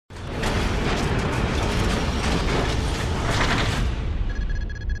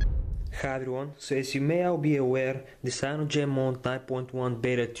Hi everyone, so as you may all be aware, the CM Mode 9.1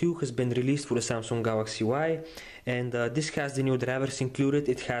 Beta 2 has been released for the Samsung Galaxy Y, and this has the new drivers included.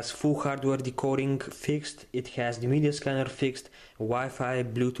 It has full hardware decoding fixed, it has the media scanner fixed, Wi-Fi,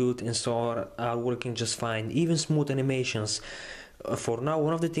 Bluetooth and so on are working just fine, even smooth animations. For now,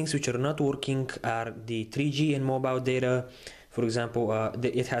 one of the things which are not working are the 3G and mobile data. For example,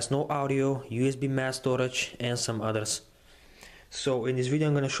 it has no audio, USB mass storage and some others. So in this video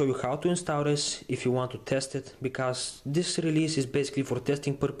I'm going to show you how to install this if you want to test it, because this release is basically for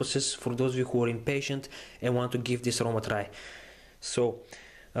testing purposes for those of you who are impatient and want to give this ROM a try. So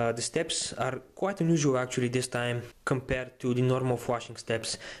the steps are quite unusual actually this time compared to the normal flashing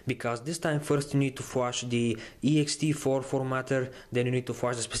steps, because this time first you need to flash the ext4 formatter, then you need to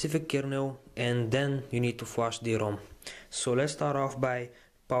flash the specific kernel, and then you need to flash the ROM. So let's start off by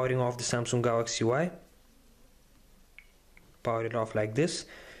powering off the Samsung Galaxy Y. Power it off like this.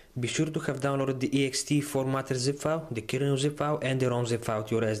 Be sure to have downloaded the ext formatter zip file, the kernel zip file and the ROM zip file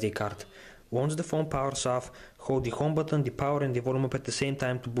to your SD card. Once the phone powers off, hold the home button, the power and the volume up at the same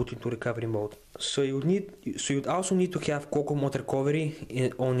time to boot into recovery mode. So you'd also need to have Reboot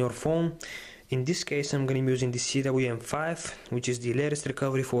Recovery on your phone. In this case I'm going to be using the CM9.1, which is the latest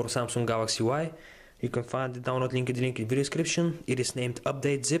recovery for Samsung Galaxy Y. You can find the download link in the video description. It is named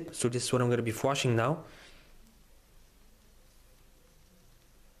Update Zip, so this is what I'm going to be flashing now.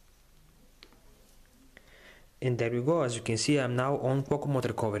 And there we go, as you can see I'm now on Reboot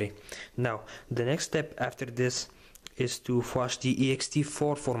Recovery. Now, the next step after this is to flash the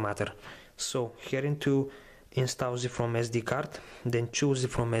ext4 formatter. So, here into install zip from SD card, then choose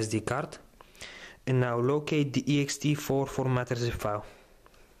zip from SD card, and now locate the ext4 formatter zip file.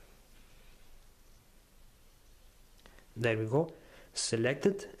 There we go, select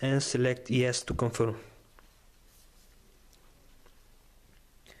it and select yes to confirm.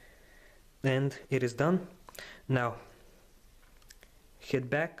 And it is done. Now, head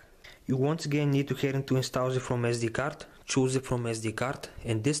back. You once again need to head into install zip from SD card, choose it from SD card,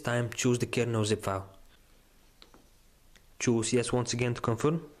 and this time choose the kernel zip file. Choose yes once again to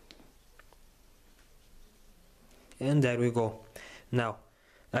confirm. And there we go. Now,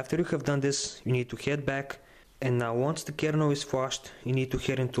 after you have done this, you need to head back, and now once the kernel is flashed, you need to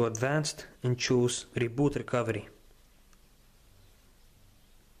head into advanced and choose Reboot Recovery.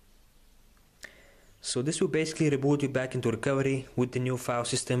 So this will basically reboot you back into recovery with the new file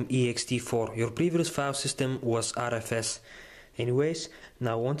system ext4. Your previous file system was RFS. Anyways,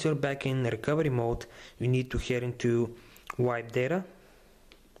 now once you're back in recovery mode, you need to head into wipe data,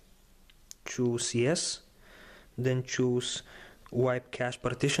 choose yes, then choose wipe cache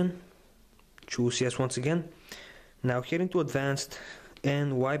partition, choose yes once again. Now head into advanced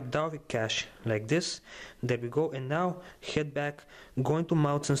and wipe Dalvik cache like this. There we go. And now head back, go into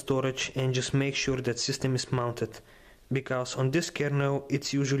mounts and storage, and just make sure that system is mounted, because on this kernel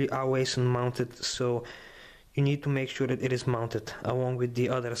it's usually always unmounted, so you need to make sure that it is mounted along with the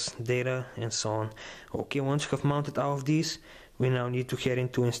others, data and so on. Okay, once you have mounted all of these, we now need to head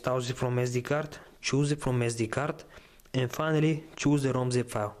into install zip from SD card, choose it from SD card, and finally choose the ROM zip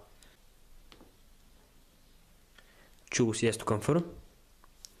file. Choose yes to confirm.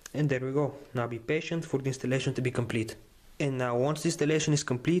 And there we go. Now be patient for the installation to be complete. And now once the installation is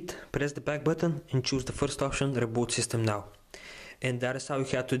complete, press the back button and choose the first option, Reboot System Now. And that is how you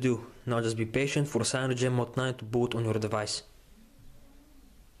have to do. Now just be patient for CM Mode 9 to boot on your device.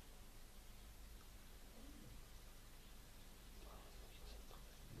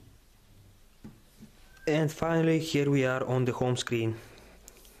 And finally, here we are on the home screen.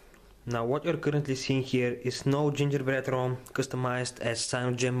 Now what you're currently seeing here is no gingerbread ROM customized as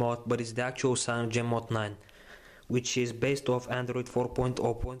CM Mode, but it's the actual CM Mode 9, which is based off Android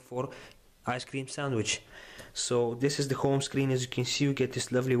 4.0.4 ice cream sandwich. So this is the home screen. As you can see, you get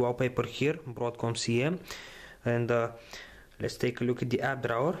this lovely wallpaper here, Broadcom CM. And let's take a look at the app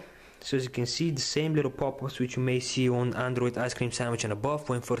drawer. So as you can see, the same little pop-ups which you may see on Android ice cream sandwich and above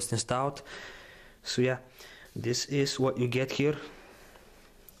when first installed. So yeah, this is what you get here.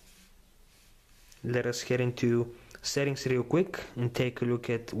 Let us head into settings real quick and take a look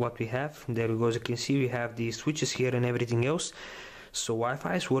at what we have. There we go. As you can see, we have the switches here and everything else. So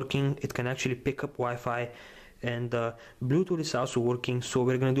Wi-Fi is working. It can actually pick up Wi-Fi, and Bluetooth is also working. So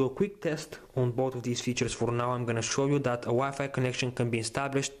we're going to do a quick test on both of these features. For now, I'm going to show you that a Wi-Fi connection can be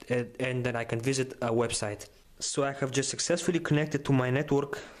established and that I can visit a website. So I have just successfully connected to my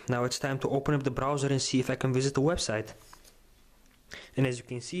network. Now it's time to open up the browser and see if I can visit the website. And as you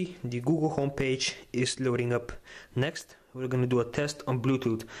can see, the Google homepage is loading up. Next, we're going to do a test on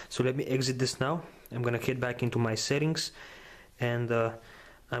Bluetooth. So let me exit this now. I'm going to head back into my settings, and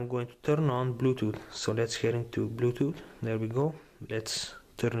I'm going to turn on Bluetooth. So let's get into Bluetooth. There we go. Let's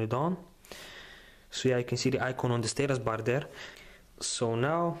turn it on. So yeah, you can see the icon on the status bar there. So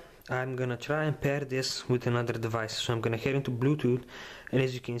now I'm gonna try and pair this with another device. So I'm gonna head into Bluetooth, and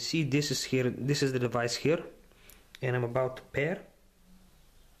as you can see, this is here. This is the device here, and I'm about to pair.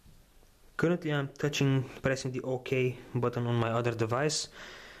 Currently I'm pressing the OK button on my other device,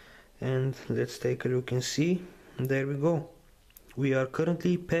 and let's take a look and see. There we go. We are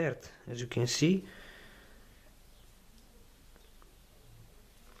currently paired, as you can see.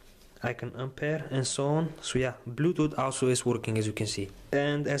 I can unpair and so on. So yeah, Bluetooth also is working, as you can see.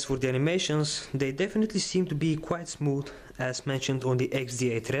 And as for the animations, they definitely seem to be quite smooth, as mentioned on the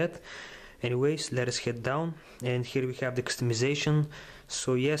XDA thread. Anyways, let us head down, and here we have the customization.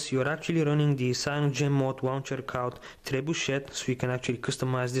 So yes, you're actually running the CyanogenMod launcher called Trebuchet, so you can actually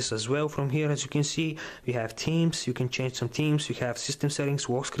customize this as well from here. As you can see, we have themes, you can change some themes, we have system settings,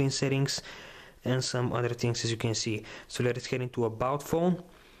 walk screen settings, and some other things, as you can see. So let us get into About Phone,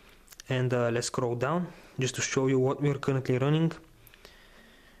 and let's scroll down just to show you what we're currently running.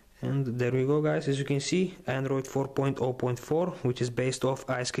 And there we go, guys. As you can see, Android 4.0.4, which is based off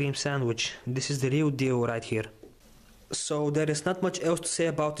Ice Cream Sandwich. This is the real deal right here. So there is not much else to say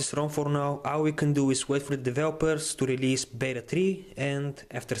about this ROM for now. All we can do is wait for the developers to release Beta 3, and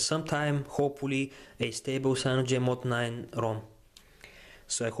after some time, hopefully, a stable CyanogenMod 9 ROM.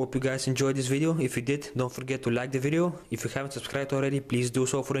 So I hope you guys enjoyed this video. If you did, don't forget to like the video. If you haven't subscribed already, please do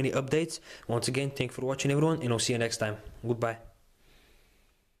so for any updates. Once again, thank you for watching, everyone, and I'll see you next time. Goodbye.